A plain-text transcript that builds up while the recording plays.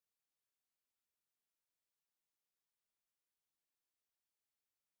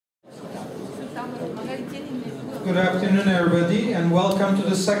Good afternoon, everybody, and welcome to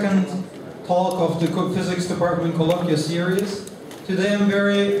the second talk of the Physics Department Colloquium series. Today I'm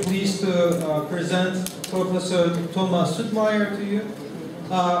very pleased to present Professor Thomas Südmeyer to you.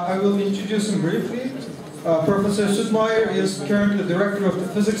 I will introduce him briefly. Professor Südmeyer is currently Director of the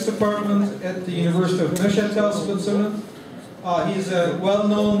Physics Department at the University of Neuchâtel, Switzerland. He's a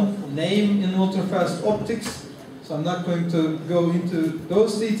well-known name in ultrafast optics, so I'm not going to go into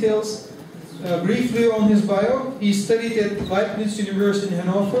those details. Briefly on his bio, he studied at Leibniz University in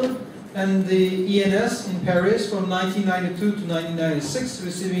Hanover and the ENS in Paris from 1992 to 1996,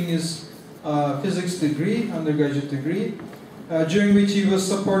 receiving his physics degree, undergraduate degree, during which he was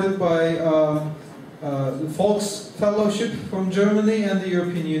supported by the Volks Fellowship from Germany and the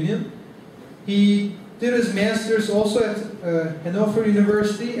European Union. He did his master's also at Hanover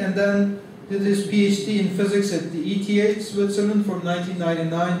University and then did his PhD in physics at the ETH Switzerland from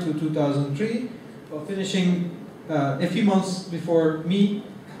 1999 to 2003, finishing a few months before me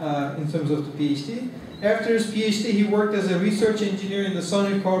in terms of the PhD. After his PhD, he worked as a research engineer in the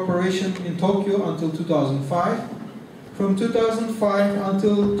Sony Corporation in Tokyo until 2005. From 2005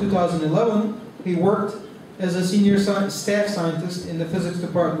 until 2011, he worked as a senior staff scientist in the physics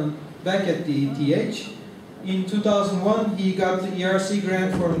department back at the ETH. In 2001, he got the ERC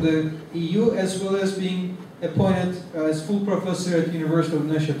grant from the EU, as well as being appointed as full professor at the University of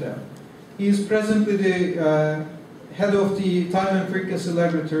Neuchâtel. He is presently the head of the Time and Frequency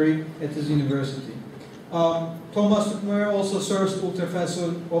Laboratory at his university. Thomas Südmeyer also serves the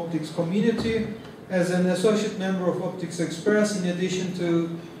Ultrafast optics community as an associate member of Optics Express, in addition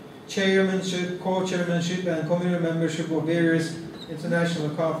to chairmanship, co-chairmanship, and community membership of various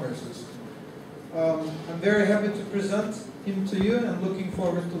international conferences. I'm very happy to present him to you and looking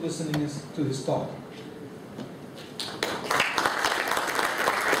forward to listening to his talk.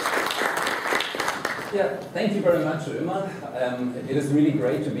 Yeah, thank you very much, Ömer. It is really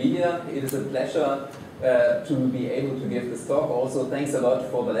great to be here. It is a pleasure to be able to give this talk. Also, thanks a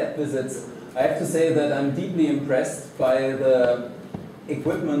lot for the lab visits. I have to say that I'm deeply impressed by the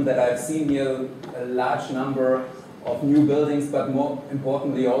equipment that I've seen here, a large number of new buildings, but more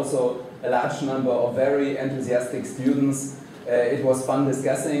importantly also a large number of very enthusiastic students. It was fun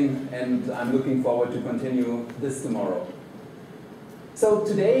discussing, and I'm looking forward to continue this tomorrow. So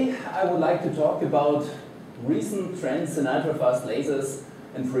today I would like to talk about recent trends in ultrafast lasers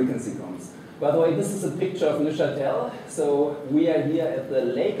and frequency combs. By the way, this is a picture of Neuchâtel. So we are here at the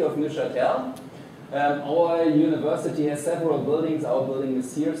lake of Neuchâtel. Our university has several buildings. Our building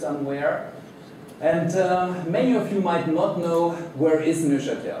is here somewhere. And many of you might not know where is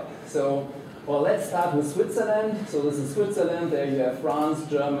Neuchâtel. So, well, let's start with Switzerland. So this is Switzerland. There you have France,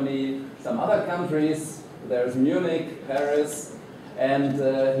 Germany, some other countries. There's Munich, Paris, and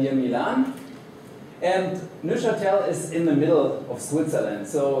here Milan. And Neuchâtel is in the middle of Switzerland.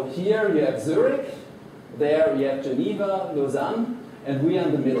 So here you have Zurich, there you have Geneva, Lausanne, and we are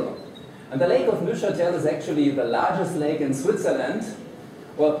in the middle. And the lake of Neuchâtel is actually the largest lake in Switzerland.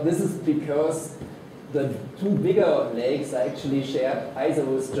 Well, this is because the two bigger lakes are actually shared either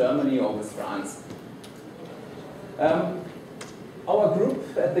with Germany or with France. Our group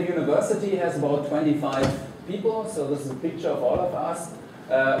at the university has about 25 people, so this is a picture of all of us.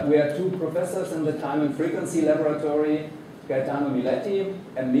 We are two professors in the Time and Frequency Laboratory, Gaetano Miletti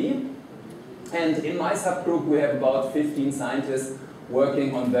and me. And in my subgroup we have about 15 scientists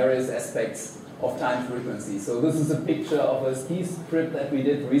working on various aspects of time frequency. So this is a picture of a ski trip that we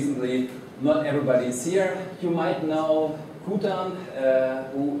did recently. Not everybody is here. You might know Kutan,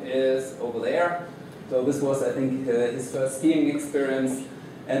 who is over there. So this was, I think, his first skiing experience.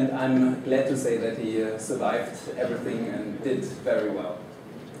 And I'm glad to say that he survived everything and did very well.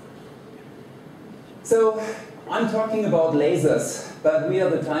 So I'm talking about lasers, but we are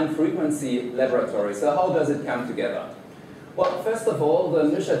the Time Frequency Laboratory. So how does it come together? Well, first of all, the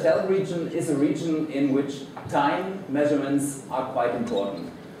Neuchâtel region is a region in which time measurements are quite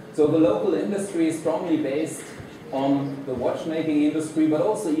important. So the local industry is strongly based on the watchmaking industry, but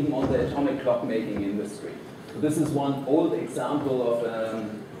also even on the atomic clock-making industry. So this is one old example of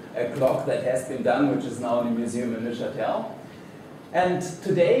a clock that has been done, which is now in a museum in Neuchâtel. And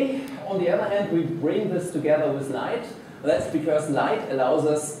today, on the other hand, we bring this together with light. That's because light allows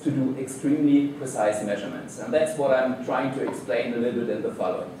us to do extremely precise measurements. And that's what I'm trying to explain a little bit in the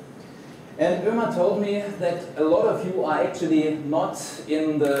following. And Ömer told me that a lot of you are actually not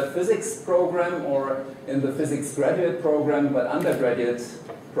in the physics program or in the physics graduate program, but undergraduate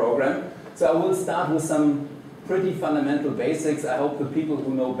program. So I will start with some pretty fundamental basics. I hope the people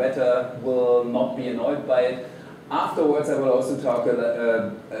who know better will not be annoyed by it. afterwards I will also talk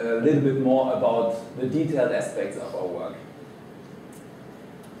a little bit more about the detailed aspects of our work.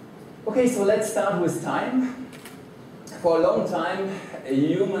 Okay, so let's start with time. For a long time,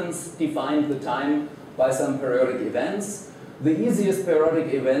 humans defined the time by some periodic events. The easiest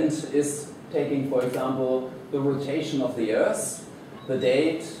periodic event is taking, for example, the rotation of the Earth, the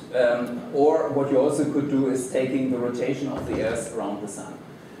date, or what you also could do is taking the rotation of the Earth around the Sun.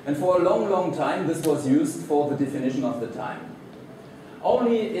 And for a long, long time, this was used for the definition of the time.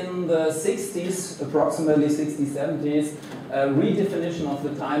 Only in the 60s, approximately 60s, 70s, a redefinition of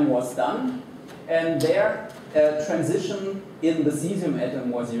the time was done, and there a transition in the cesium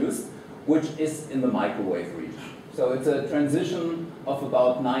atom was used, which is in the microwave region. So it's a transition of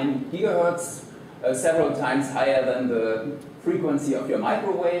about 9 gigahertz, several times higher than the frequency of your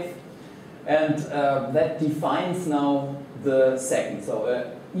microwave, and that defines now the second. So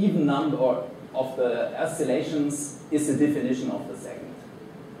an even number of the oscillations is the definition of the second.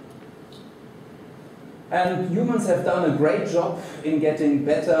 And humans have done a great job in getting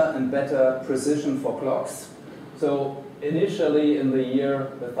better and better precision for clocks. So initially in the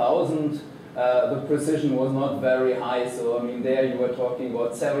year 1000, the precision was not very high. So I mean, there you were talking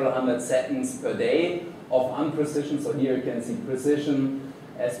about several hundred seconds per day of unprecision. So here you can see precision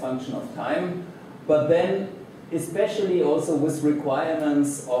as function of time. But then, especially also with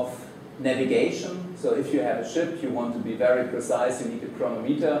requirements of navigation. So if you have a ship, you want to be very precise, you need a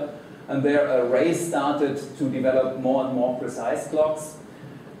chronometer. And there a race started to develop more and more precise clocks.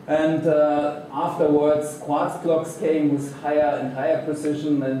 And afterwards, quartz clocks came with higher and higher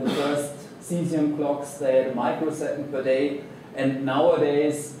precision, and the first cesium clocks, they had a microsecond per day. And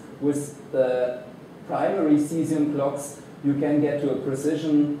nowadays, with the primary cesium clocks, you can get to a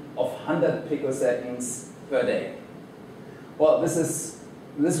precision of 100 picoseconds per day. Well, this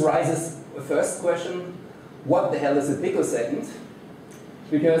raises the first question: what the hell is a picosecond?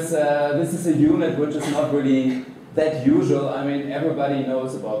 Because this is a unit which is not really that usual. I mean, everybody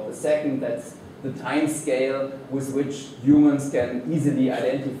knows about the second. That's the time scale with which humans can easily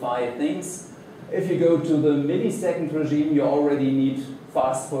identify things. If you go to the millisecond regime, you already need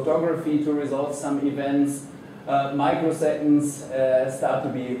fast photography to resolve some events. Microseconds start to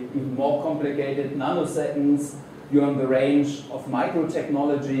be even more complicated. Nanoseconds, you're in the range of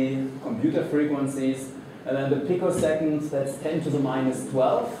microtechnology, computer frequencies. And then the picoseconds, that's 10 to the minus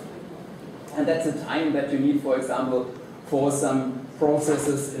 12. And that's a time that you need, for example, for some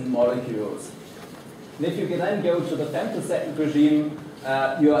processes in molecules. And if you can then go to the femtosecond regime,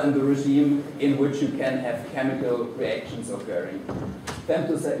 you are in the regime in which you can have chemical reactions occurring.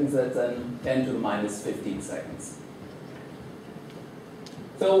 Femtoseconds, that's then 10 to the minus 15 seconds.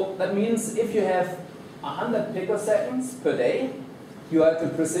 So that means if you have 100 picoseconds per day, you have a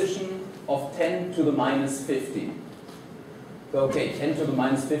precision of 10 to the minus 15. So, okay, 10 to the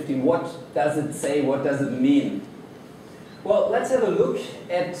minus 15, what does it say? What does it mean? Well, let's have a look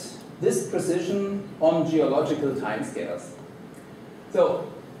at this precision on geological timescales. So,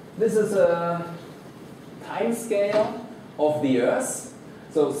 this is a timescale of the Earth.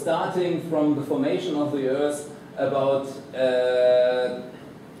 So, starting from the formation of the Earth about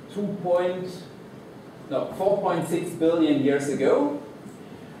 4.6 billion years ago.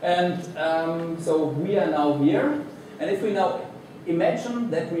 And so we are now here, and if we now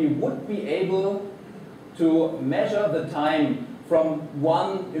imagine that we would be able to measure the time from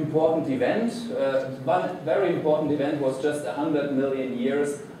one important event, one very important event was just 100 million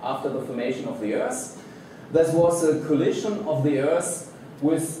years after the formation of the Earth. This was a collision of the Earth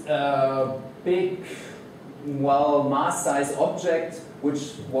with a big, well, mass-sized object,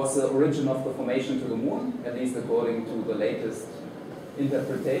 which was the origin of the formation to the Moon, at least according to the latest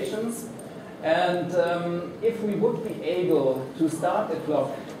interpretations. And if we would be able to start the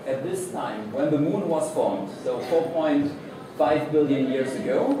clock at this time, when the Moon was formed, so 4.5 billion years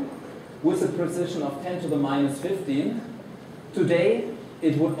ago, with a precision of 10 to the minus 15, today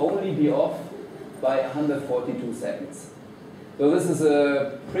it would only be off by 142 seconds. So this is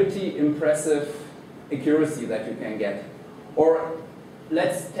a pretty impressive accuracy that you can get. Or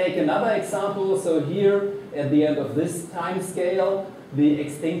let's take another example. So here, at the end of this time scale, the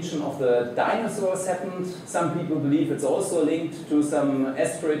extinction of the dinosaurs happened. Some people believe it's also linked to some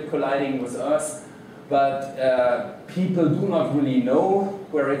asteroid colliding with Earth, but people do not really know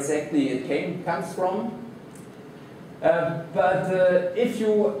where exactly it comes from. But if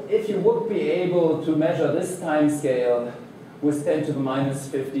you would be able to measure this time scale with 10 to the minus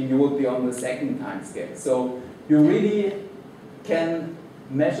 15, you would be on the second time scale. So you really can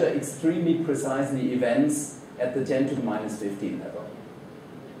measure extremely precisely events at the 10 to the minus 15 level.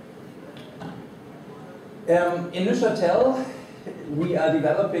 In Neuchâtel, we are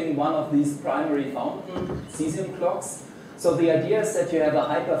developing one of these primary fountain cesium clocks. So the idea is that you have a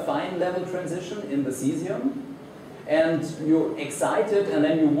hyperfine level transition in the cesium, and you're excited, and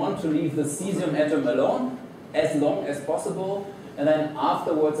then you want to leave the cesium atom alone as long as possible, and then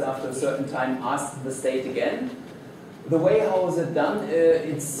afterwards, after a certain time, ask the state again. The way how is it done?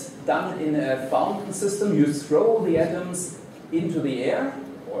 It's done in a fountain system. You throw the atoms into the air,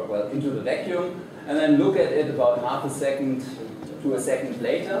 or well, into the vacuum, and then look at it about half a second to a second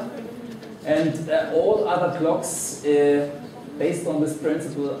later. And all other clocks, based on this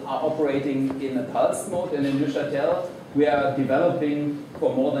principle, are operating in a pulse mode. And in Neuchâtel, we are developing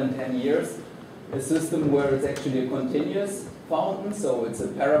for more than 10 years a system where it's actually a continuous fountain. So it's a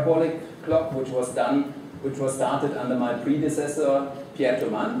parabolic clock, which was started under my predecessor, Pierre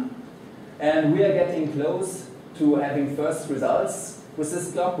Thoman. And we are getting close to having first results with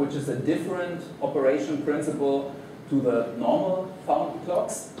this clock, which is a different operation principle to the normal fountain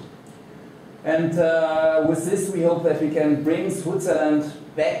clocks. And with this, we hope that we can bring Switzerland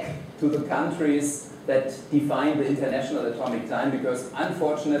back to the countries that define the international atomic time, because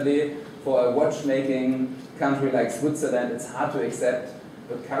unfortunately, for a watchmaking country like Switzerland, it's hard to accept,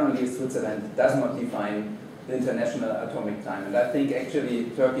 but currently Switzerland does not define the international atomic time. And I think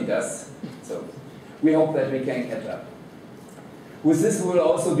actually Turkey does. So we hope that we can catch up. With this, we will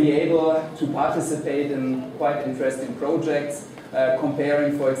also be able to participate in quite interesting projects,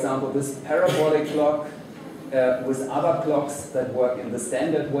 comparing, for example, this parabolic clock with other clocks that work in the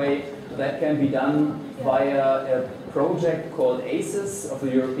standard way. That can be done via a project called ACES of the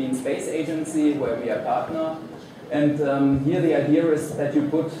European Space Agency, where we are partner. And here the idea is that you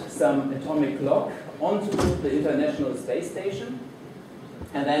put some atomic clock onto the International Space Station,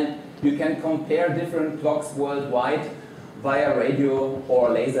 and then you can compare different clocks worldwide via radio or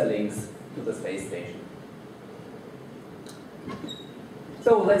laser links to the space station.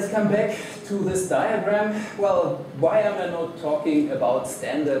 So let's come back to this diagram. Well, why am I not talking about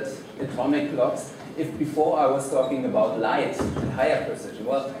standard atomic clocks if before I was talking about light and higher precision?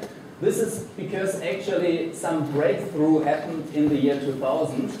 Well, this is because actually some breakthrough happened in the year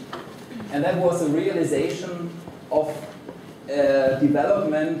 2000, and that was a realization of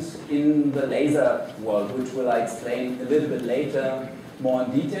development in the laser world, which will I explain a little bit later more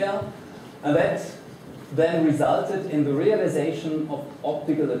in detail. And that then resulted in the realization of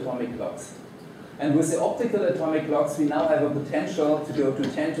optical atomic clocks. And with the optical atomic clocks, we now have a potential to go to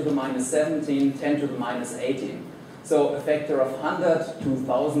 10 to the minus 17, 10 to the minus 18. So a factor of 100 to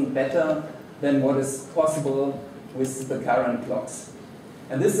 1,000 better than what is possible with the current clocks.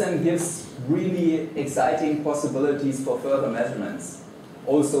 And this then gives really exciting possibilities for further measurements,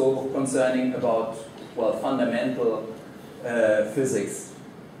 also concerning about, well, fundamental physics.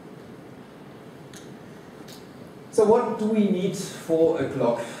 So what do we need for a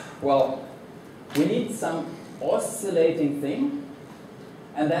clock? Well, we need some oscillating thing,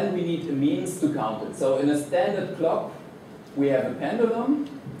 and then we need a means to count it. So in a standard clock, we have a pendulum,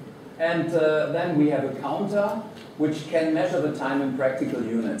 and then we have a counter, which can measure the time in practical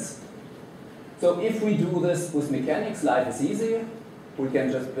units. So if we do this with mechanics, life is easy. We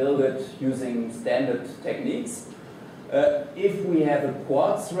can just build it using standard techniques. If we have a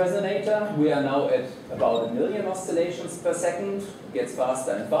quartz resonator, we are now at about 1 million oscillations per second. It gets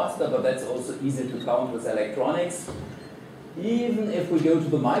faster and faster, but that's also easy to count with electronics. Even if we go to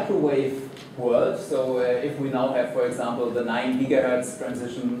the microwave world, so if we now have, for example, the 9 gigahertz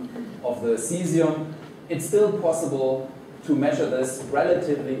transition of the cesium, it's still possible to measure this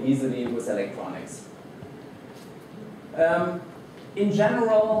relatively easily with electronics. In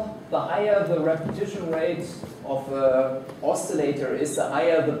general, the higher the repetition rate of an oscillator is, the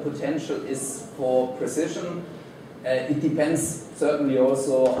higher the potential is for precision. It depends certainly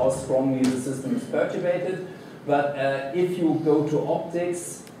also how strongly the system is perturbated. But if you go to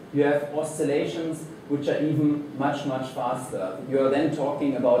optics, you have oscillations which are even much, much faster. You are then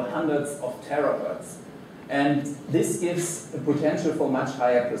talking about hundreds of terahertz. And this gives a potential for much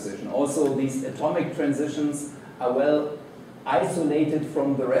higher precision. Also, these atomic transitions are well isolated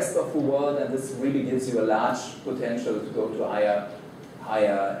from the rest of the world, and this really gives you a large potential to go to higher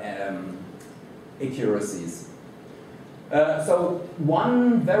accuracies. So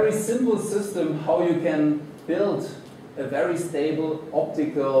one very simple system how you can build a very stable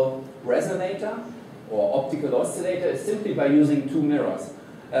optical resonator or optical oscillator is simply by using 2 mirrors.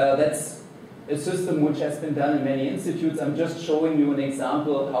 That's a system which has been done in many institutes. I'm just showing you an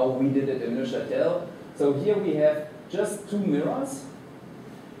example how we did it in Neuchâtel. So here we have just 2 mirrors,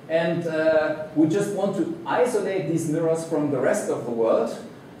 and we just want to isolate these mirrors from the rest of the world.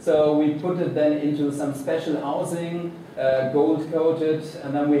 So we put it then into some special housing, gold coated,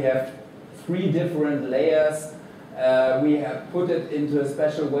 and then we have 3 different layers. We have put it into a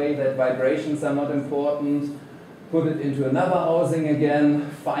special way that vibrations are not important, put it into another housing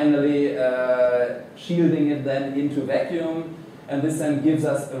again, finally shielding it then into vacuum, and this then gives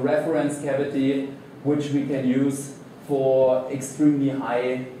us a reference cavity which we can use for extremely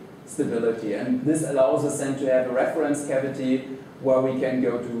high stability. And this allows us then to have a reference cavity where we can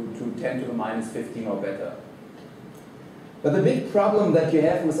go to 10 to the minus 15 or better. But the big problem that you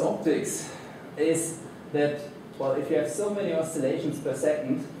have with optics is that, well, if you have so many oscillations per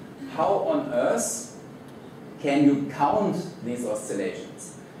second, how on earth can you count these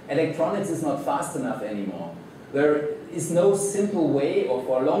oscillations? Electronics is not fast enough anymore. There is no simple way, or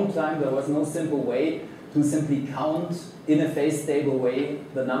for a long time there was no simple way to simply count in a phase-stable way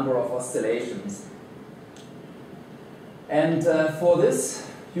the number of oscillations. And for this,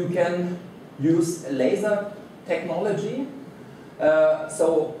 you can use laser technology.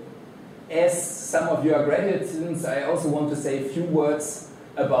 So as some of you are graduate students, I also want to say a few words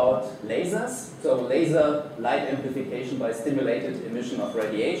about lasers. So laser light amplification by stimulated emission of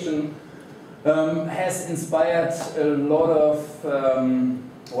radiation has inspired a lot of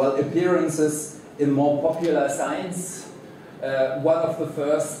well, appearances in more popular science. One of the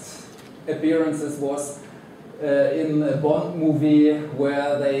first appearances was in a Bond movie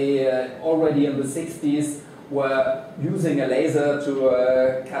where they already in the 60s were using a laser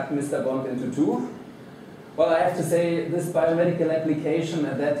to cut Mr. Bond into 2. Well, I have to say this biomedical application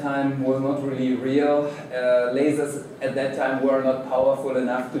at that time was not really real. Lasers at that time were not powerful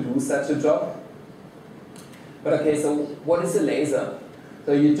enough to do such a job. But okay, so what is a laser?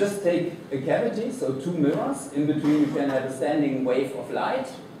 So you just take a cavity, so 2 mirrors, in between you can have a standing wave of light,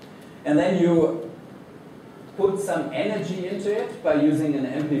 and then you put some energy into it by using an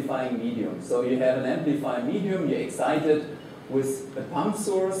amplifying medium. So you have an amplifying medium, you excite it with a pump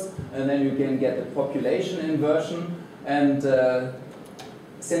source, and then you can get a population inversion. And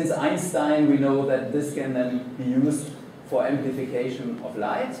since Einstein, we know that this can then be used for amplification of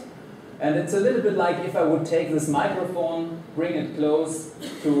light. And it's a little bit like if I would take this microphone, bring it close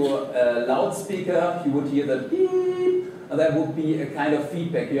to a loudspeaker, you would hear the beep, and that would be a kind of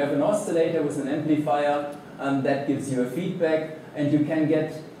feedback. You have an oscillator with an amplifier, and that gives you a feedback, and you can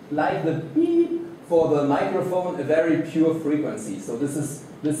get, like the beep for the microphone, a very pure frequency. So this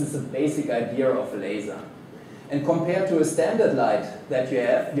is a basic idea of a laser. And compared to a standard light that you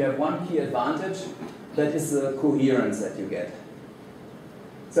have one key advantage, that is the coherence that you get.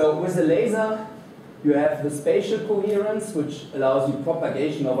 So with a laser, you have the spatial coherence, which allows you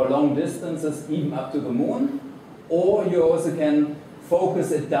propagation over long distances, even up to the moon. Or you also can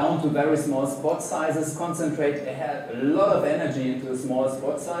focus it down to very small spot sizes, concentrate a lot of energy into a small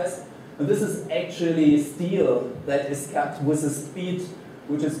spot size. And this is actually steel that is cut with a speed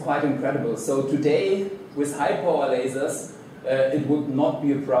which is quite incredible. So today, with high power lasers, it would not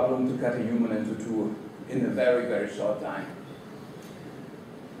be a problem to cut a human into 2 in a very, very short time.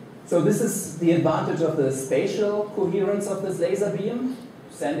 So this is the advantage of the spatial coherence of this laser beam,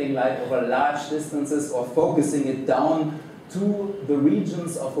 sending light over large distances or focusing it down to the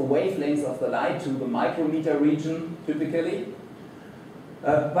regions of the wavelengths of the light, to the micrometer region, typically.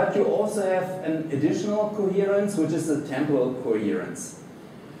 But you also have an additional coherence, which is the temporal coherence.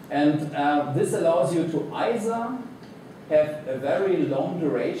 And this allows you to either have a very long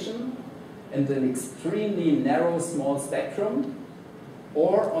duration and an extremely narrow small spectrum,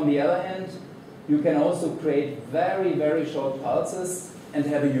 or on the other hand, you can also create very, very short pulses and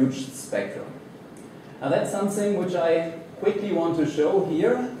have a huge spectrum. Now that's something which I quickly want to show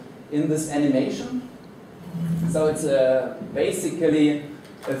here in this animation. So it's basically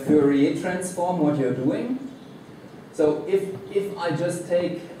a Fourier transform, what you're doing. So if I just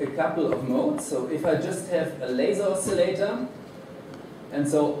take a couple of modes, so if I just have a laser oscillator, and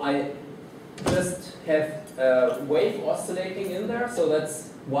so I just have a wave oscillating in there, so that's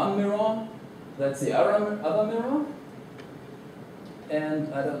one mirror, that's the other mirror,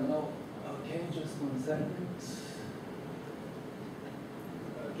 and I don't know, okay, just 1 second.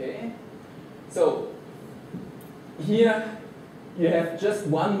 Okay, so here you have just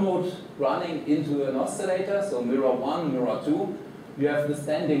one mode running into an oscillator, so mirror 1, mirror 2. You have the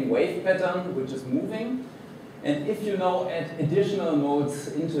standing wave pattern, which is moving. And if you now add additional modes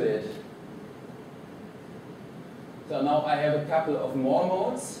into it, so now I have a couple of more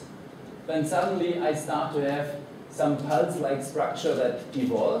modes, then suddenly I start to have some pulse-like structure that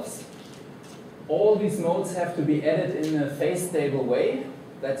evolves. All these modes have to be added in a phase-stable way.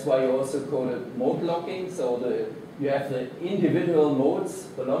 That's why you also call it mode locking, so the you have the individual modes,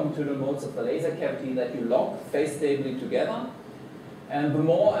 the longitudinal modes of the laser cavity that you lock phase stably together. And the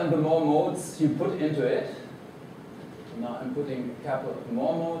more modes you put into it, now I'm putting a couple of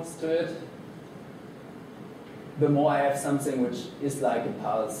more modes to it, the more I have something which is like a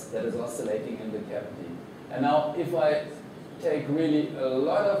pulse that is oscillating in the cavity. And now if I take really a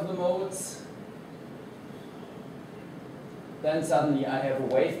lot of the modes, then suddenly I have a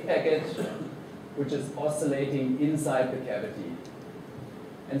wave packet which is oscillating inside the cavity.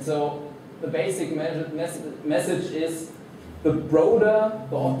 And so the basic message is, the broader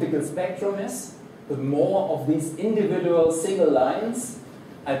the optical spectrum is, the more of these individual single lines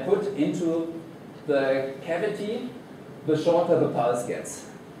I put into the cavity, the shorter the pulse gets.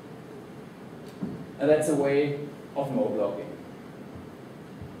 And that's a way of mode locking.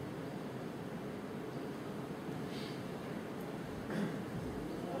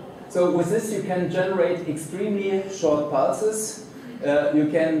 So with this you can generate extremely short pulses. You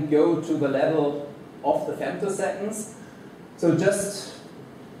can go to the level of the femtoseconds. So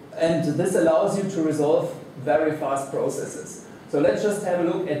and this allows you to resolve very fast processes. So let's just have a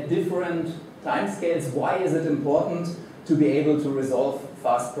look at different timescales. Why is it important to be able to resolve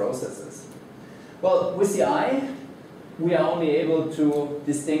fast processes? Well, with the eye, we are only able to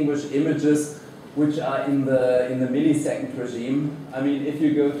distinguish images which are in the millisecond regime. I mean, if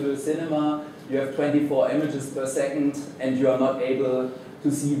you go to a cinema, you have 24 images per second, and you are not able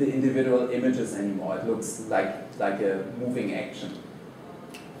to see the individual images anymore. It looks like a moving action.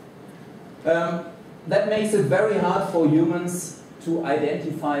 That makes it very hard for humans to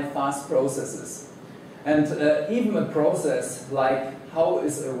identify fast processes. And even a process like how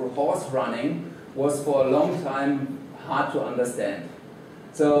is a horse running was for a long time hard to understand.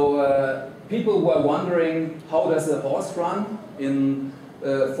 So people were wondering, how does a horse run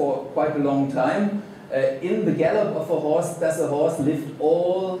for quite a long time? In the gallop of a horse, does a horse lift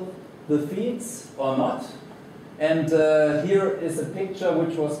all the feet or not? And here is a picture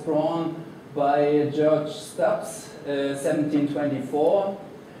which was drawn by George Stubbs, 1724.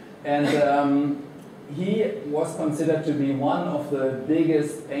 And he was considered to be one of the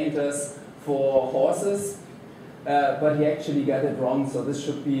biggest painters for horses. But he actually got it wrong, so this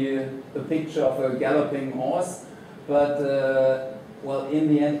should be the picture of a galloping horse. But, well, in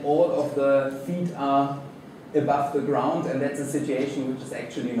the end, all of the feet are above the ground, and that's a situation which is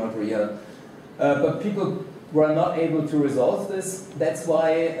actually not real. But people were not able to resolve this. That's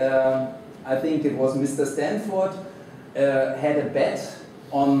why I think it was Mr. Stanford had a bet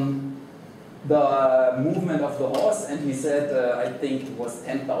on the movement of the horse, and he said, I think it was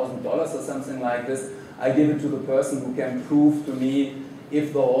 $10,000 or something like this, I give it to the person who can prove to me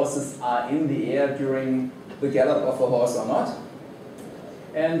if the horses are in the air during the gallop of a horse or not.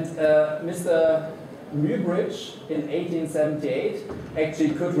 And Mr. Muybridge in 1878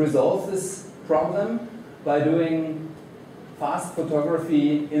 actually could resolve this problem by doing fast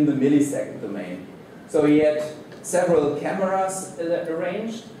photography in the millisecond domain. So he had several cameras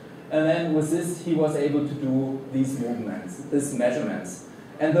arranged, and then with this he was able to do these movements, these measurements.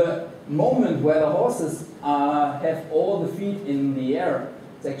 And the moment where the horses have all the feet in the air,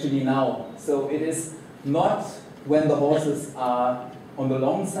 it's actually now. So it is not when the horses are on the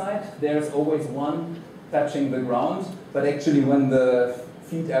long side, there's always one touching the ground, but actually when the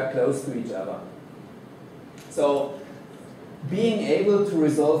feet are close to each other. So being able to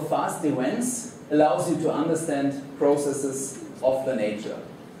resolve fast events allows you to understand processes of the nature.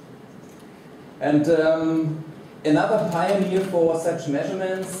 And another pioneer for such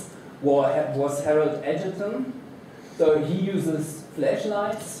measurements was Harold Edgerton. So he uses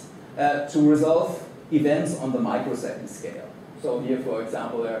flashlights to resolve events on the microsecond scale. So here, for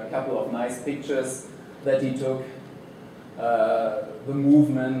example, there are a couple of nice pictures that he took. The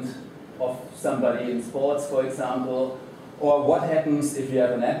movement of somebody in sports, for example, or what happens if you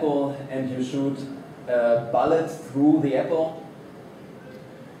have an apple and you shoot a bullet through the apple.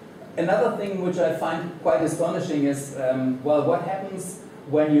 Another thing which I find quite astonishing is, well, what happens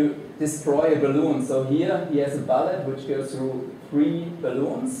when you destroy a balloon? So here he has a bullet which goes through 3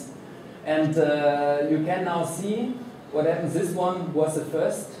 balloons, and you can now see what happens. This one was the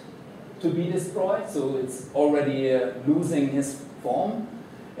first to be destroyed, so it's already losing his form.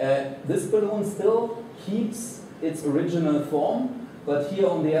 This balloon still keeps its original form, but here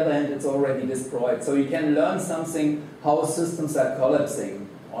on the other hand it's already destroyed. So you can learn something how systems are collapsing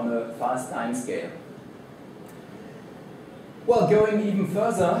on a fast time scale. Well, going even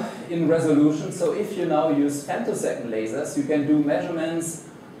further in resolution, so if you now use femtosecond lasers, you can do measurements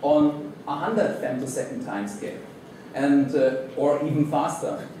on 100 femtosecond time scale, and or even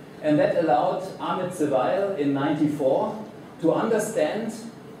faster. And that allowed Amit Sevail in '94 to understand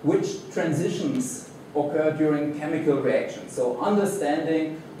which transitions occur during chemical reactions. So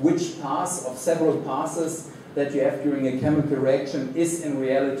understanding which paths of several passes that you have during a chemical reaction is in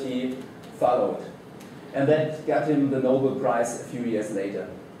reality followed. And that got him the Nobel Prize a few years later.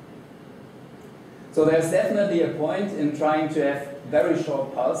 So there's definitely a point in trying to have very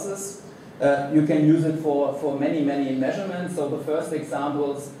short pulses. You can use it for many, many measurements. So the first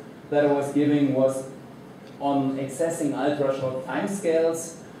examples that I was giving was on accessing ultra-short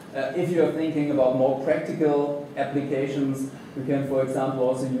timescales. If you're thinking about more practical applications, you can, for example,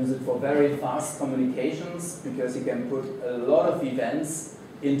 also use it for very fast communications, because you can put a lot of events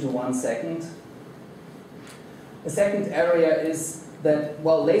into 1 second. The second area is that,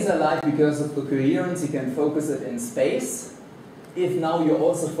 well, laser light, because of the coherence, you can focus it in space. If now you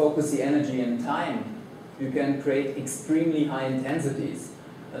also focus the energy in time, you can create extremely high intensities.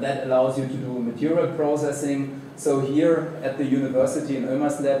 And that allows you to do material processing. So here at the university in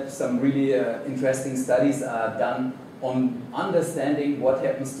Ömer's lab, some really interesting studies are done on understanding what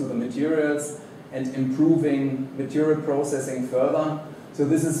happens to the materials and improving material processing further. So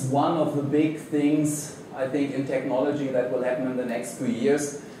this is one of the big things, I think, in technology that will happen in the next few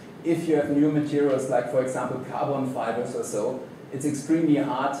years. If you have new materials like, for example, carbon fibers or so, it's extremely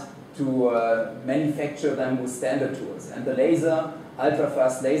hard to manufacture them with standard tools. And the laser,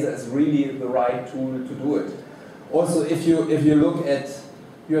 ultrafast laser, is really the right tool to do it. Also, if you look at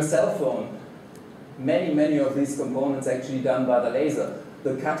your cell phone, many of these components are actually done by the laser.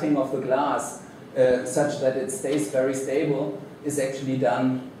 The cutting of the glass, such that it stays very stable, is actually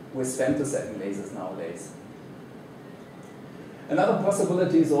done with femtosecond lasers nowadays. Another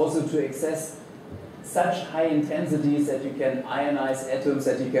possibility is also to access such high intensities that you can ionize atoms,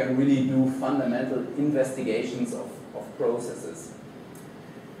 that you can really do fundamental investigations of processes.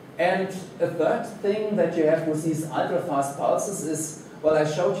 And a third thing that you have with these ultra-fast pulses is, well, I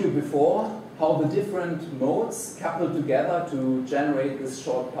showed you before how the different modes couple together to generate this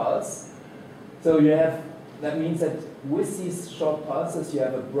short pulse. So you have, that means that with these short pulses you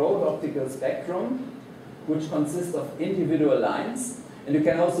have a broad optical spectrum which consists of individual lines, and you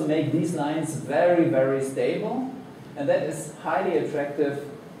can also make these lines very, very stable, and that is highly attractive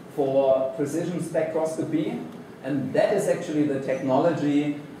for precision spectroscopy, and that is actually the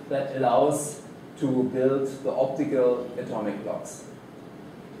technology that allows to build the optical atomic clocks.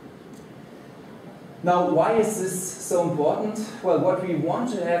 Now, why is this so important? Well, what we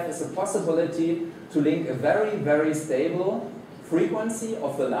want to have is a possibility to link a very, very stable frequency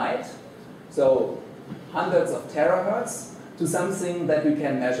of the light, so hundreds of terahertz, to something that we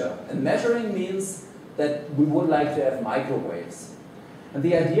can measure. And measuring means that we would like to have microwaves. And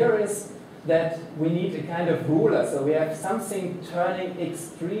the idea is that we need a kind of ruler, so we have something turning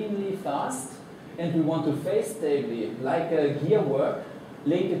extremely fast, and we want to phase stably, like a gearwork,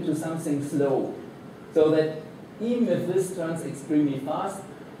 link it to something slow. So that even if this turns extremely fast,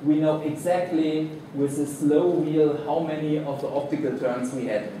 we know exactly with the slow wheel how many of the optical turns we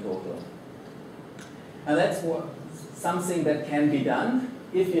had in total. And that's something that can be done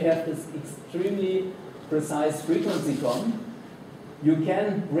if you have this extremely precise frequency column. You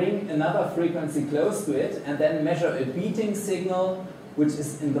can bring another frequency close to it and then measure a beating signal which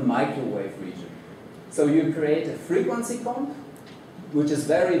is in the microwave region. So you create a frequency comp which is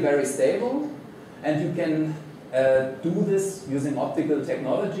very, very stable, and you can do this using optical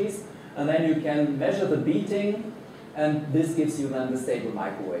technologies, and then you can measure the beating, and this gives you then the stable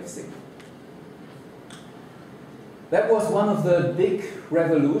microwave signal. That was one of the big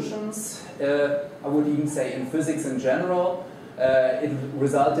revolutions, I would even say in physics in general. It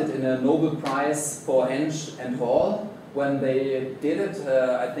resulted in a Nobel Prize for Hensch and Hall when they did it.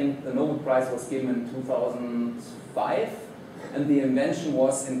 I think the Nobel Prize was given in 2005, and the invention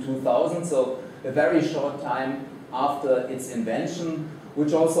was in 2000, so a very short time after its invention,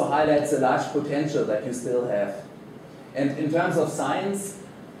 which also highlights the large potential that you still have. And in terms of science,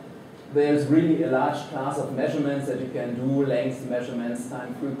 there's really a large class of measurements that you can do: length measurements,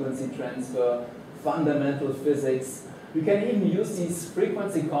 time frequency transfer, fundamental physics. You can even use these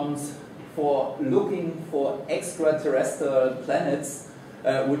frequency comps for looking for extraterrestrial planets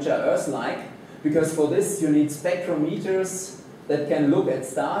which are Earth-like, because for this you need spectrometers that can look at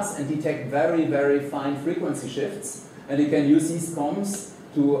stars and detect very, very fine frequency shifts, and you can use these comps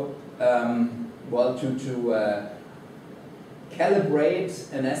to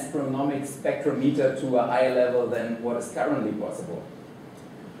calibrate an astronomic spectrometer to a higher level than what is currently possible.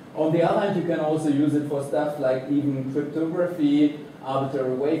 On the other hand, you can also use it for stuff like even cryptography,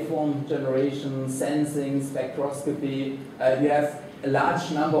 arbitrary waveform generation, sensing, spectroscopy. You have a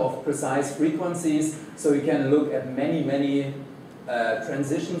large number of precise frequencies, so you can look at many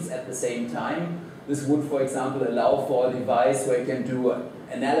transitions at the same time. This would, for example, allow for a device where you can do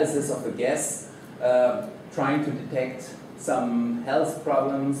analysis of a gas, trying to detect some health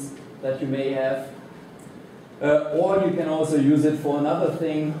problems that you may have. Or you can also use it for another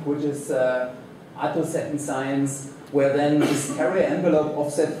thing, which is attosecond science, where then this carrier envelope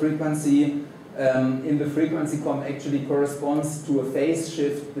offset frequency in the frequency comp actually corresponds to a phase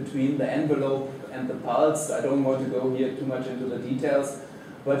shift between the envelope and the pulse. I don't want to go here too much into the details,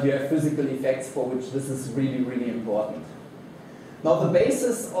 but you have physical effects for which this is really important. Now the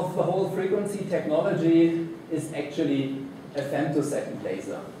basis of the whole frequency technology is actually a femtosecond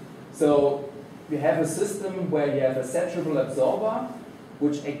laser. So you have a system where you have a saturable absorber,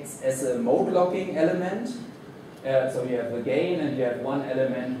 which acts as a mode locking element. So you have the gain and you have one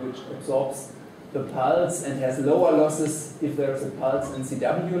element which absorbs the pulse and has lower losses if there is a pulse in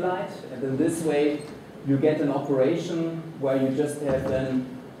CW light. And in this way you get an operation where you just have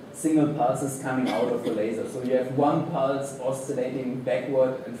then single pulses coming out of the laser. So you have one pulse oscillating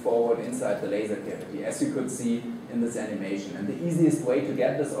backward and forward inside the laser cavity, as you could see in this animation. And the easiest way to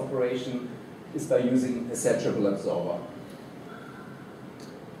get this operation is by using a saturable absorber.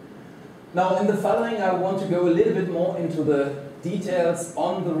 Now in the following I want to go a little bit more into the details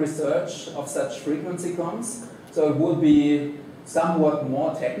on the research of such frequency comps. So it will be somewhat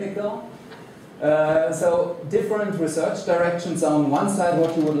more technical. So different research directions. On one side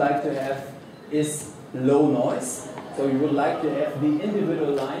what you would like to have is low noise. So you would like to have the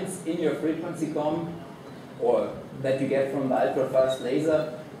individual lines in your frequency comp, or that you get from the ultrafast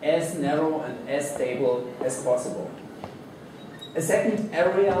laser, as narrow and as stable as possible. A second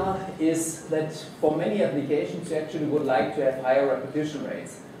area is that for many applications you actually would like to have higher repetition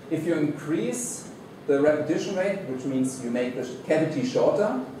rates. If you increase the repetition rate, which means you make the cavity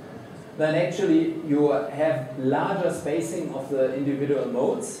shorter, then actually you have larger spacing of the individual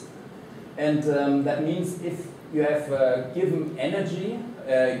modes. And that means if you have given energy,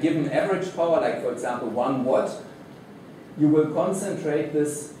 given average power, like for example 1 watt, you will concentrate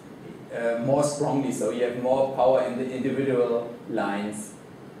this more strongly, so you have more power in the individual lines.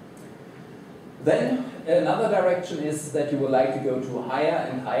 Then another direction is that you would like to go to higher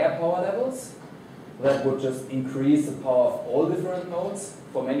and higher power levels. That would just increase the power of all different modes.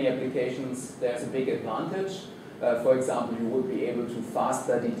 For many applications there's a big advantage. For example, you would be able to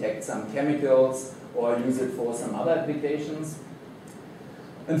faster detect some chemicals or use it for some other applications.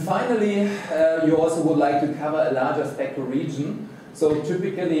 And finally, you also would like to cover a larger spectral region. So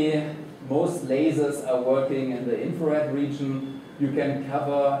typically, most lasers are working in the infrared region. You can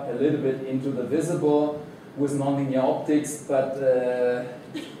cover a little bit into the visible with nonlinear optics, but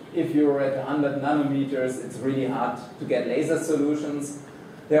if you're at 100 nanometers, it's really hard to get laser solutions.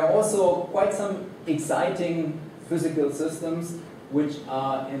 There are also quite some exciting physical systems which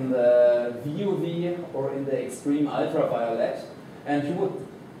are in the VUV or in the extreme ultraviolet, and you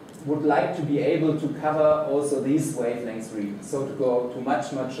would like to be able to cover also these wavelengths regions, so to go to much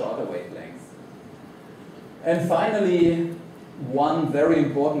shorter wavelengths. And finally, one very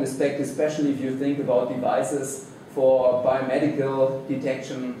important aspect, especially if you think about devices for biomedical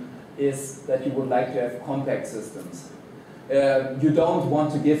detection, is that you would like to have compact systems. You don't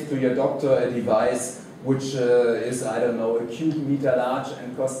want to give to your doctor a device which is, I don't know, a cube meter large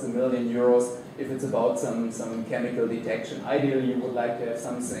and costs €1 million if it's about some chemical detection. Ideally, you would like to have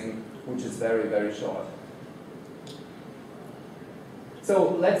something which is very short.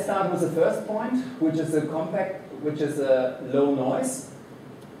 So let's start with the first point, which is a compact, which is a low noise.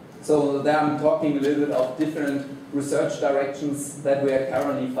 So there I'm talking a little bit of different research directions that we are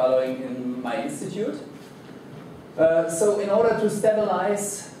currently following in my institute. So in order to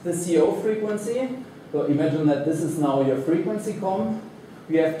stabilize the CO frequency, so imagine that this is now your frequency comp.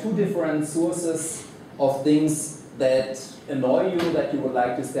 We have two different sources of things that annoy you, that you would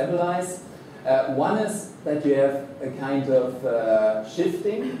like to stabilize. One is that you have a kind of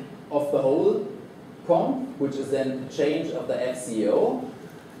shifting of the whole comp, which is then a change of the FCO.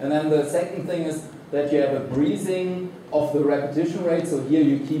 And then the second thing is that you have a breathing of the repetition rate. So here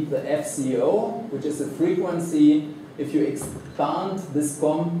you keep the FCO, which is a frequency. If you expand this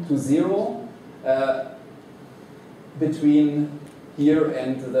comp to 0, between here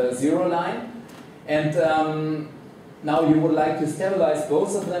and the 0 line. And now you would like to stabilize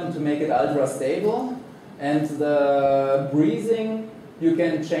both of them to make it ultra stable. And the breathing, you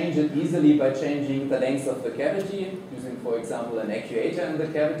can change it easily by changing the length of the cavity, using, for example, an actuator in the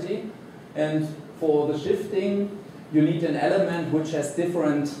cavity. And for the shifting, you need an element which has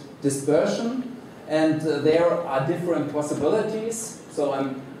different dispersion. And there are different possibilities. So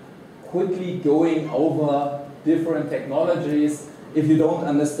I'm quickly going over different technologies. If you don't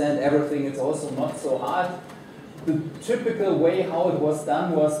understand everything, it's also not so hard. The typical way how it was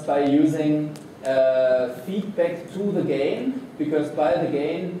done was by using feedback to the gain, because by the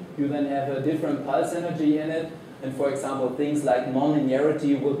gain you then have a different pulse energy in it, and for example things like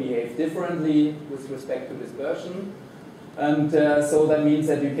nonlinearity will behave differently with respect to dispersion, and so that means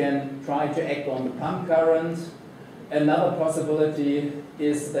that you can try to act on the pump current. Another possibility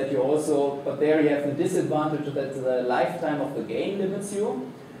is that you also, but there you have the disadvantage that the lifetime of the gain limits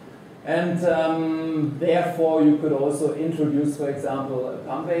you. And therefore, you could also introduce, for example, a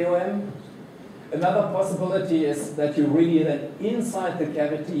pump AOM. Another possibility is that you really then inside the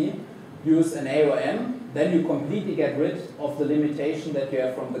cavity use an AOM. Then you completely get rid of the limitation that you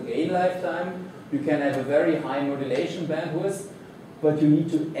have from the gain lifetime. You can have a very high modulation bandwidth, but you need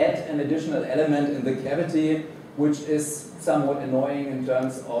to add an additional element in the cavity, which is somewhat annoying in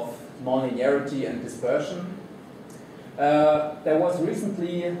terms of nonlinearity and dispersion. There was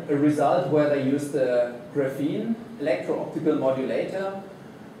recently a result where they used a graphene electro-optical modulator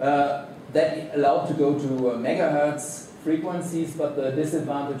that allowed to go to megahertz frequencies, but the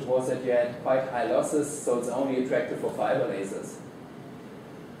disadvantage was that you had quite high losses, so it's only attractive for fiber lasers.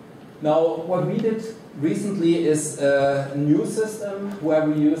 Now, what we did recently is a new system where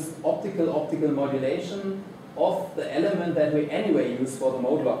we used optical modulation of the element that we anyway use for the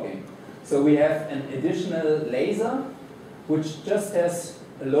mode locking. So we have an additional laser which just has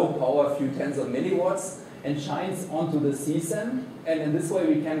a low power, a few tens of milliwatts, and shines onto the CSEM, and in this way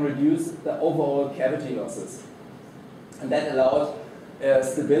we can reduce the overall cavity losses. And that allowed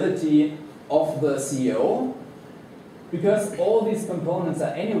stability of the CO. Because all these components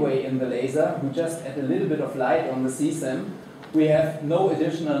are anyway in the laser, we just add a little bit of light on the CSEM, we have no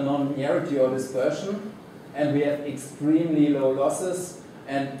additional nonlinearity or dispersion, and we have extremely low losses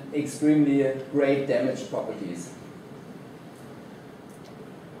and extremely great damage properties.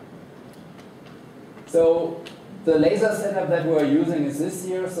 So the laser setup that we're using is this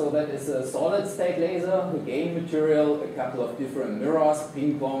here. So that is a solid state laser, the gain material, a couple of different mirrors,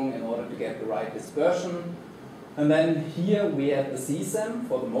 ping pong in order to get the right dispersion. And then here we have the CSEM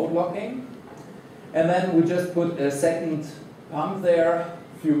for the mode locking. And then we just put a second pump there,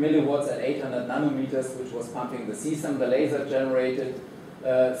 a few milliwatts at 800 nanometers, which was pumping the CSEM. The laser generated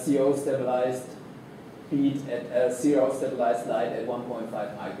CO stabilized beat at CO stabilized light at 1.5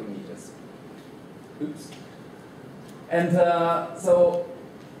 micrometers. Oops. And so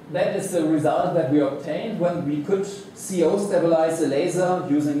that is the result that we obtained when we could CO stabilize the laser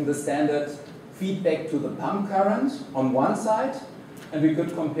using the standard feedback to the pump current on one side, and we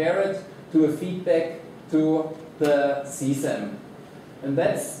could compare it to a feedback to the CSEM. And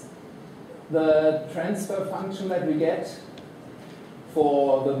that's the transfer function that we get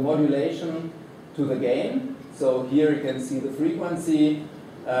for the modulation to the gain. So here you can see the frequency,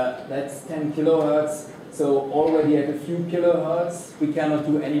 that's 10 kilohertz. So already at a few kilohertz, we cannot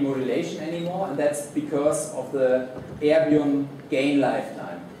do any modulation anymore, and that's because of the erbium gain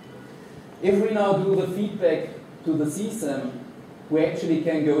lifetime. If we now do the feedback to the CSEM, we actually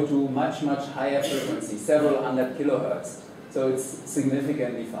can go to much higher frequency, several hundred kilohertz. So it's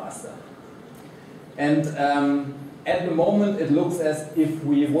significantly faster. And at the moment, it looks as if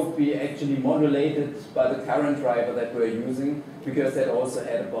we would be actually modulated by the current driver that we're using, because that also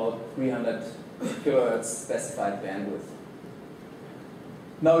had about 300 kilohertz specified bandwidth.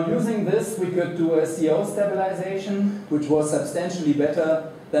 Now, using this, we could do a CO stabilization, which was substantially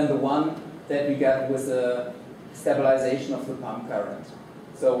better than the one that we got with the stabilization of the pump current.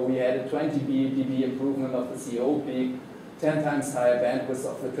 So we had a 20 dB improvement of the CO peak, 10 times higher bandwidth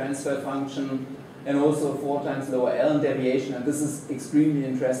of the transfer function, and also 4 times lower Allen deviation. And this is extremely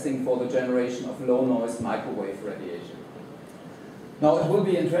interesting for the generation of low noise microwave radiation. Now, it will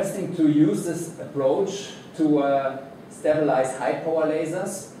be interesting to use this approach to stabilize high power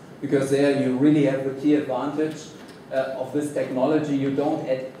lasers, because there you really have the key advantage of this technology. You don't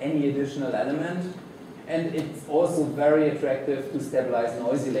add any additional element, and it's also very attractive to stabilize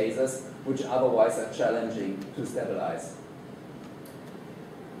noisy lasers, which otherwise are challenging to stabilize.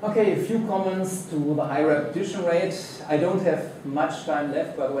 Okay, a few comments to the high repetition rate. I don't have much time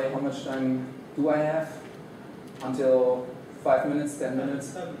left. By the way, how much time do I have? Until 5 minutes, 10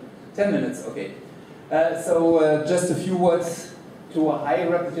 minutes? 10 minutes, okay. So just a few words to a high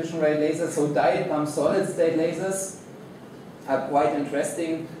repetition rate laser. So diode pump solid state lasers are quite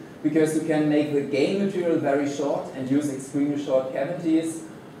interesting because you can make the gain material very short and use extremely short cavities.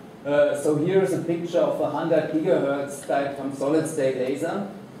 So here is a picture of a 100 gigahertz diode pump solid state laser.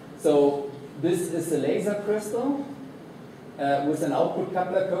 So this is a laser crystal, with an output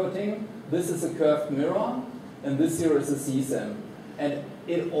coupler coating. This is a curved mirror, and this here is a CSEM. And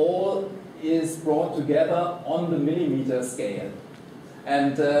it all is brought together on the millimeter scale.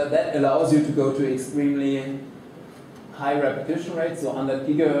 And that allows you to go to extremely high repetition rates, so 100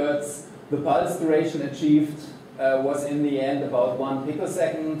 gigahertz. The pulse duration achieved was in the end about 1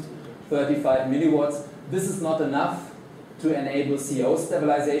 picosecond, 35 milliwatts. This is not enough to enable CO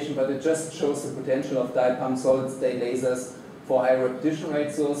stabilization, but it just shows the potential of dye-pump solid-state lasers for high repetition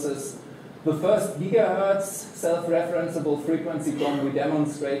rate sources. The first gigahertz self-referenceable frequency comb, we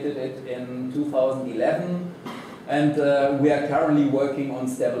demonstrated it in 2011, and we are currently working on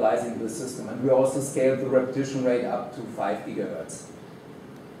stabilizing the system, and we also scaled the repetition rate up to 5 gigahertz.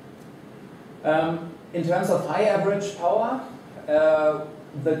 In terms of high average power,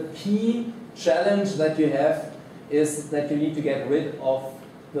 the key challenge that you have is that you need to get rid of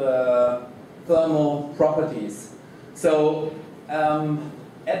the thermal properties. So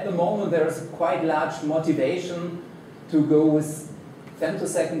at the moment there is quite large motivation to go with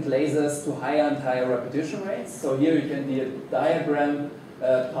femtosecond lasers to higher and higher repetition rates. So here you can see a diagram,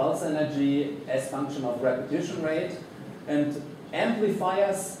 pulse energy as function of repetition rate. And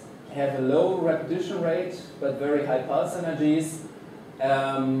amplifiers have a low repetition rate but very high pulse energies.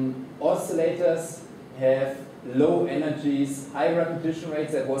 Oscillators have low energies, high repetition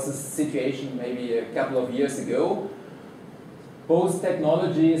rates. That was the situation maybe a couple of years ago. Both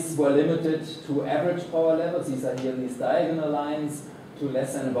technologies were limited to average power levels. These are here these diagonal lines, to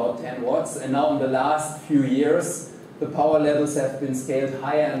less than about 10 watts. And now in the last few years, the power levels have been scaled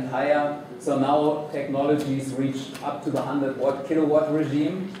higher and higher. So now technologies reach up to the 100 kilowatt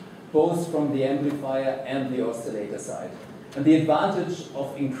regime, both from the amplifier and the oscillator side. And the advantage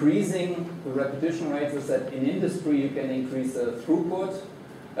of increasing the repetition rates is that in industry you can increase the throughput.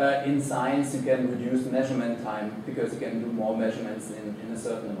 In science you can reduce measurement time because you can do more measurements in a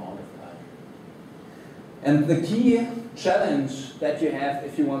certain amount of time. And the key challenge that you have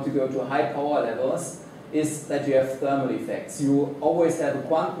if you want to go to high power levels is that you have thermal effects. You always have a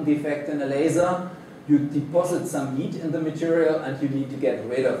quantum defect in a laser. You deposit some heat in the material and you need to get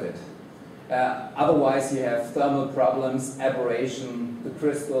rid of it. Otherwise you have thermal problems, aberration, the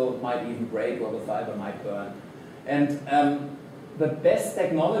crystal might even break or the fiber might burn. And the best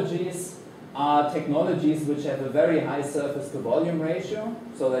technologies are technologies which have a very high surface to volume ratio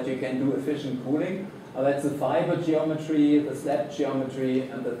so that you can do efficient cooling. That's the fiber geometry, the slab geometry,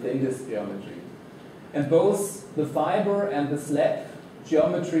 and the thin disk geometry. And both the fiber and the slab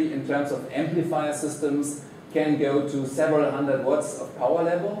geometry in terms of amplifier systems can go to several hundred watts of power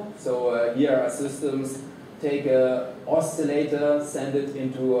level. So here are systems, take an oscillator, send it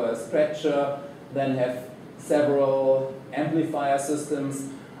into a stretcher, then have several amplifier systems,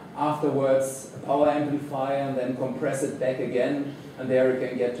 afterwards a power amplifier, and then compress it back again, and there you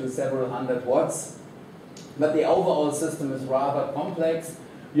can get to several hundred watts. But the overall system is rather complex.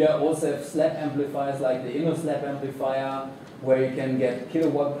 You also have slab amplifiers like the inner slab amplifier, where you can get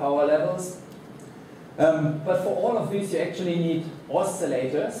kilowatt power levels. But for all of these you actually need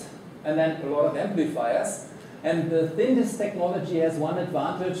oscillators and then a lot of amplifiers. And the thin disk technology has one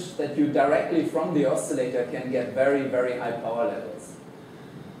advantage, that you directly from the oscillator can get very, very high power levels.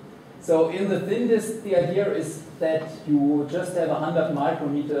 So in the thin disk, the idea is that you just have a 100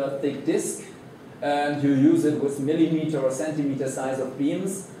 micrometer thick disk and you use it with millimeter or centimeter size of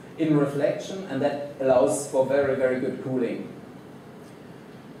beams in reflection, and that allows for very, very good cooling.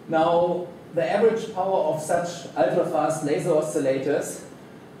 Now, the average power of such ultra-fast laser oscillators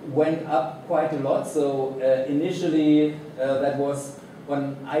went up quite a lot. So initially, that was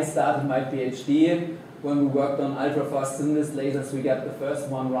when I started my PhD. When we worked on ultra-fast thin disk lasers, we got the first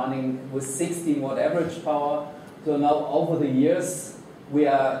one running with 16 watt average power. So now over the years, we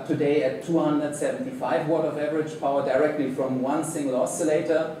are today at 275 watt of average power directly from one single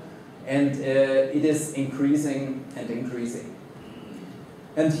oscillator, and it is increasing and increasing.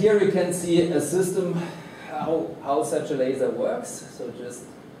 And here you can see a system, how such a laser works. So just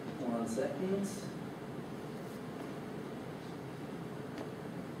 1 second.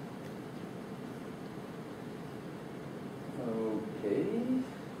 Okay.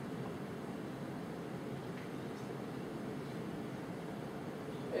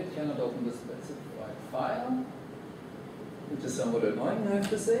 It cannot open the specified file, which is somewhat annoying, I have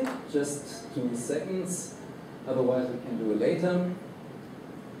to say. Just 2 seconds. Otherwise, we can do it later.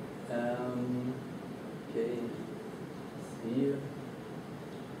 Okay. Here.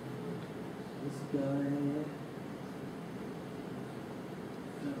 This guy.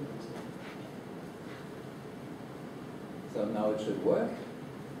 So now it should work,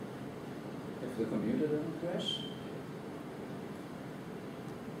 if the computer doesn't crash.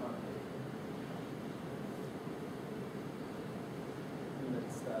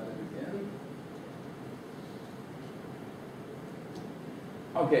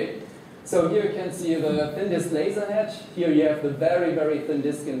 Okay, so here you can see the thin disk laser head. Here you have the very, very thin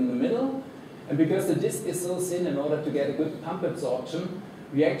disk in the middle. And because the disk is so thin, in order to get a good pump absorption,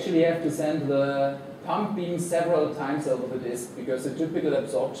 we actually have to send the pump beam several times over the disk, because the typical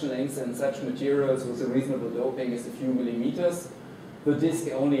absorption length in such materials with a reasonable doping is a few millimeters. The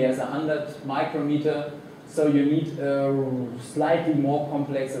disk only has 100 micrometer, so you need a slightly more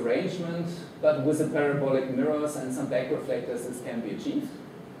complex arrangement, but with the parabolic mirrors and some back reflectors, this can be achieved.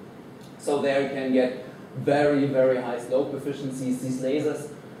 So there you can get very, very high slope efficiencies. These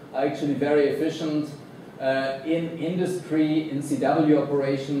lasers are actually very efficient. In industry, in CW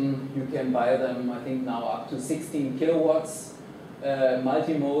operation, you can buy them, I think now up to 16 kilowatts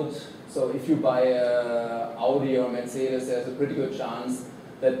multimode. So if you buy a Audi or Mercedes, there's a pretty good chance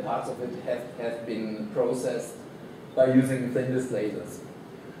that parts of it have been processed by using thin disk lasers.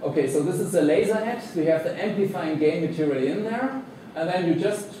 Okay, so this is the laser head. We have the amplifying gain material in there, and then you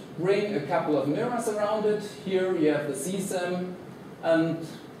just bring a couple of mirrors around it. Here you have the CSEM, and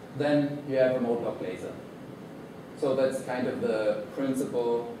then you have a mode lock laser. So that's kind of the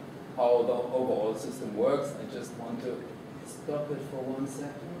principle how the overall system works. I just want to stop it for 1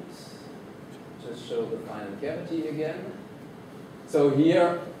 second. Just show the final cavity again. So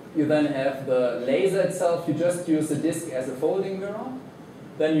here you then have the laser itself. You just use the disk as a folding mirror.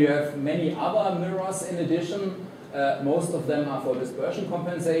 Then you have many other mirrors in addition. Most of them are for dispersion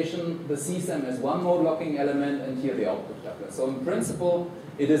compensation. The CSEM is one mode locking element, and here the output doubler. So in principle,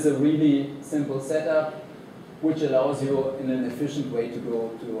 it is a really simple setup, which allows you in an efficient way to go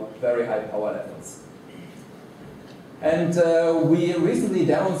to very high power levels. And we recently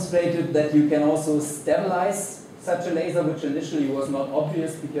demonstrated that you can also stabilize such a laser, which initially was not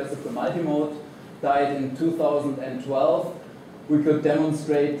obvious because of the multimode died in 2012. We could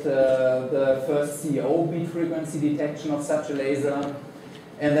demonstrate the first CO beat frequency detection of such a laser.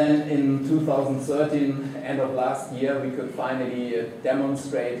 And then in 2013, end of last year, we could finally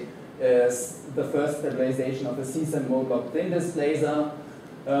demonstrate the first stabilization of a CSEM mode lock thin disk laser.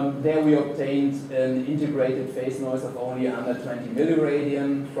 There we obtained an integrated phase noise of only 120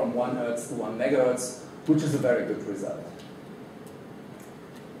 milliradian from 1 Hertz to 1 megahertz, which is a very good result.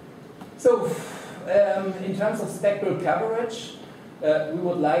 So, in terms of spectral coverage, we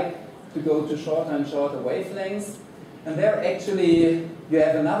would like to go to shorter and shorter wavelengths. And there actually you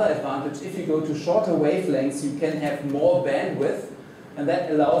have another advantage. If you go to shorter wavelengths, you can have more bandwidth, and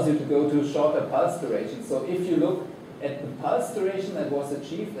that allows you to go to shorter pulse duration. So if you look at the pulse duration that was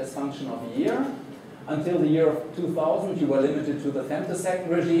achieved as function of a year, until the year of 2000, you were limited to the femtosecond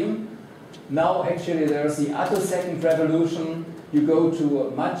regime. Now actually there's the attosecond revolution. You go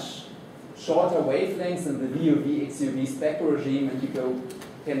to much shorter wavelengths in the VUV, XUV spectral regime, and you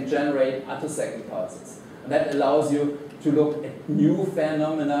can generate attosecond pulses. And that allows you to look at new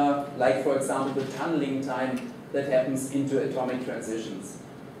phenomena, like for example the tunneling time that happens into atomic transitions.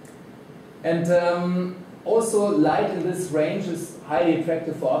 And also light in this range is highly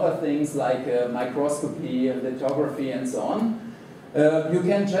attractive for other things like microscopy, lithography, and so on. You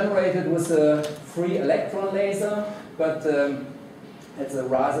can generate it with a free electron laser, but it's a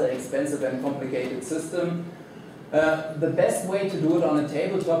rather expensive and complicated system. The best way to do it on a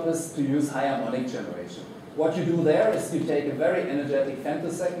tabletop is to use high harmonic generation. What you do there is you take a very energetic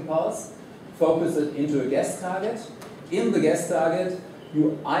femtosecond pulse, focus it into a gas target. In the gas target,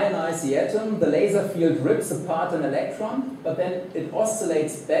 you ionize the atom, the laser field rips apart an electron, but then it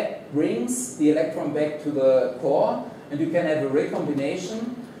oscillates back, brings the electron back to the core, and you can have a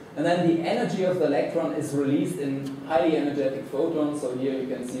recombination. And then the energy of the electron is released in highly energetic photons. So here you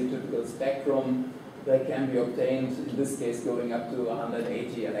can see a typical spectrum that can be obtained, in this case going up to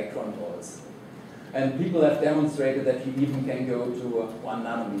 180 electron volts. And people have demonstrated that you even can go to 1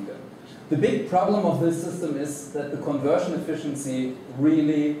 nanometer. The big problem of this system is that the conversion efficiency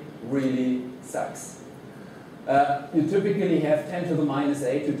really, really sucks. You typically have 10 to the minus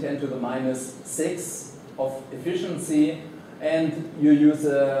 8 to 10 to the minus 6 of efficiency, and you use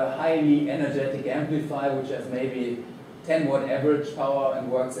a highly energetic amplifier which has maybe 10 watt average power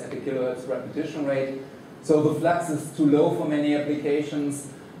and works at a kilohertz repetition rate. So the flux is too low for many applications.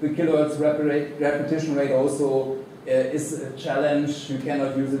 The kilohertz repetition rate also is a challenge. You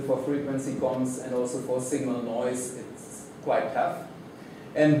cannot use it for frequency comms, and also for signal noise it's quite tough.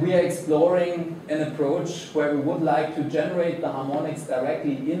 And we are exploring an approach where we would like to generate the harmonics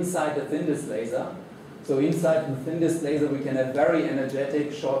directly inside the thin disk laser. So inside the thin disk laser we can have very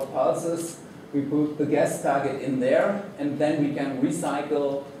energetic short pulses. We put the gas target in there, and then we can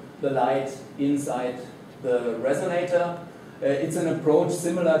recycle the light inside the resonator. It's an approach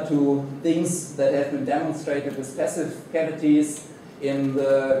similar to things that have been demonstrated with passive cavities in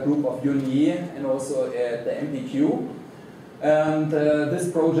the group of UNI and also at the MPQ. And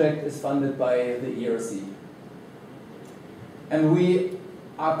this project is funded by the ERC. And we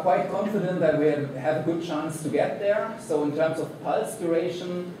are quite confident that we have a good chance to get there. So in terms of pulse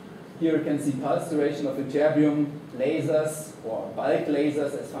duration, here you can see pulse duration of ytterbium lasers or bulk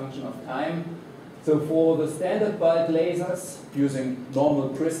lasers as function of time. So for the standard bulk lasers using normal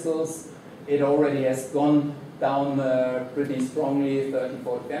crystals, it already has gone down pretty strongly, 30-40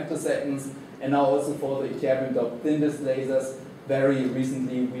 femtoseconds. And now also for the ytterbium doped thin disk lasers, very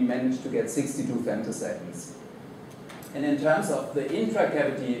recently we managed to get 62 femtoseconds. And in terms of the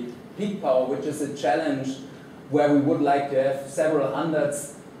intracavity peak power, which is a challenge where we would like to have several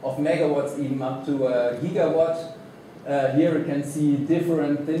hundreds of megawatts, even up to a gigawatt, here you can see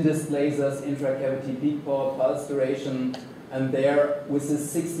different thin disk lasers, intracavity peak power, pulse duration, and there with this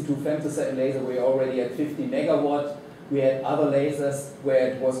 62 femtosecond laser we're already at 50 megawatt. We had other lasers where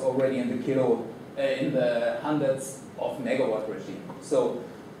it was already in the hundreds of megawatt regime. So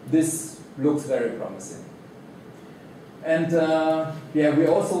this looks very promising. And yeah, we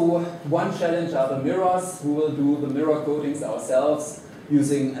also, one challenge are the mirrors. We will do the mirror coatings ourselves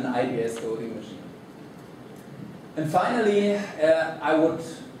using an IBS coating machine. And finally, I would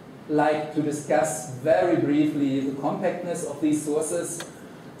like to discuss very briefly the compactness of these sources.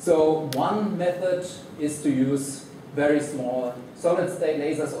 So one method is to use very small solid-state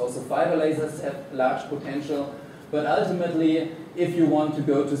lasers. Also fiber lasers have large potential. But ultimately, if you want to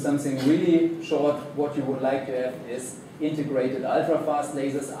go to something really short, what you would like to have is integrated ultrafast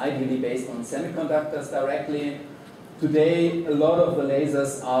lasers, ideally based on semiconductors directly. Today, a lot of the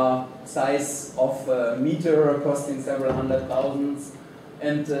lasers are size of a meter, costing several hundred thousands.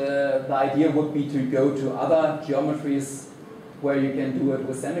 And the idea would be to go to other geometries where you can do it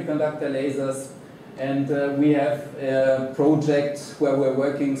with semiconductor lasers. And we have a project where we're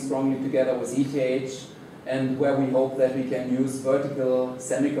working strongly together with ETH, and where we hope that we can use vertical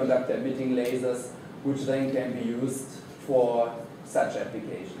semiconductor emitting lasers, which then can be used for such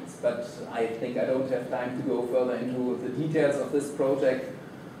applications. But I think I don't have time to go further into the details of this project.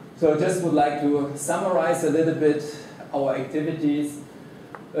 So I just would like to summarize a little bit our activities.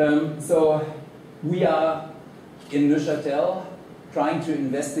 So we are in Neuchâtel trying to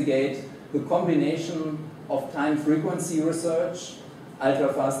investigate the combination of time-frequency research,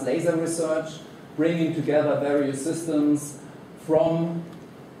 ultrafast laser research, bringing together various systems from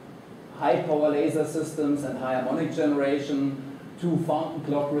high-power laser systems and high harmonic generation to fountain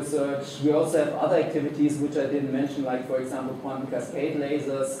clock research. We also have other activities which I didn't mention, like for example quantum cascade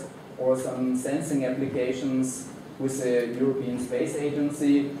lasers or some sensing applications with the European Space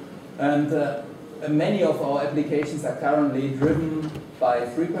Agency. And many of our applications are currently driven by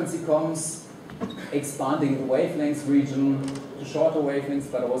frequency comms, expanding the wavelengths region to shorter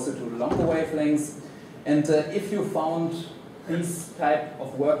wavelengths, but also to longer wavelengths. And if you found this type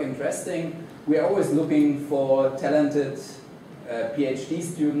of work interesting, we are always looking for talented PhD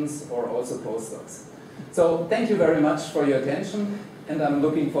students or also postdocs. So thank you very much for your attention, and I'm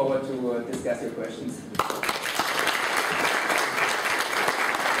looking forward to discuss your questions.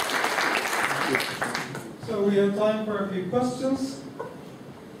 So we have time for a few questions.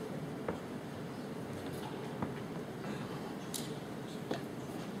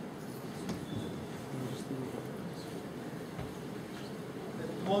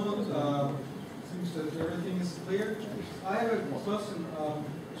 Seems that everything is clear. I have a question.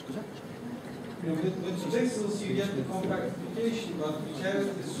 With pixels you get the compactification, but you have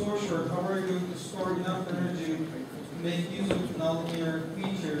it so short. How are you going to store enough energy to make use of nonlinear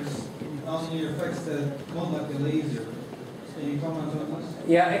features, nonlinear effects that not like a laser? Can you comment on this?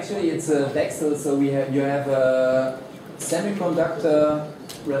 Yeah, actually it's a VCSEL, so you have a semiconductor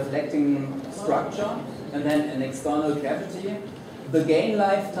reflecting structure and then an external cavity. The gain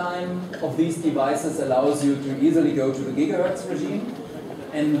lifetime of these devices allows you to easily go to the gigahertz regime,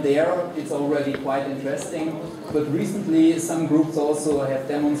 and there it's already quite interesting. But recently some groups also have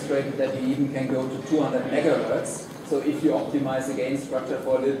demonstrated that you even can go to 200 megahertz. So if you optimize the gain structure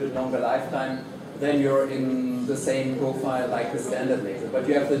for a little bit longer lifetime, then you're in the same profile like the standard laser. But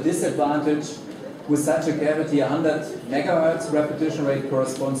you have the disadvantage with such a cavity, 100 megahertz repetition rate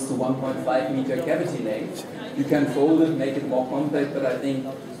corresponds to 1.5 meter cavity length. You can fold it, make it more compact, but I think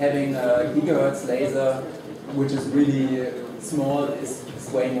having a gigahertz laser, which is really small, is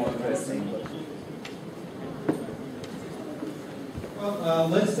way more interesting. Well,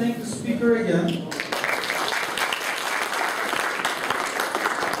 let's thank the speaker again.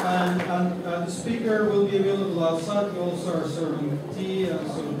 And the speaker will be available outside. We also are serving tea,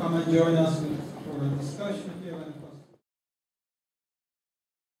 so come and join us.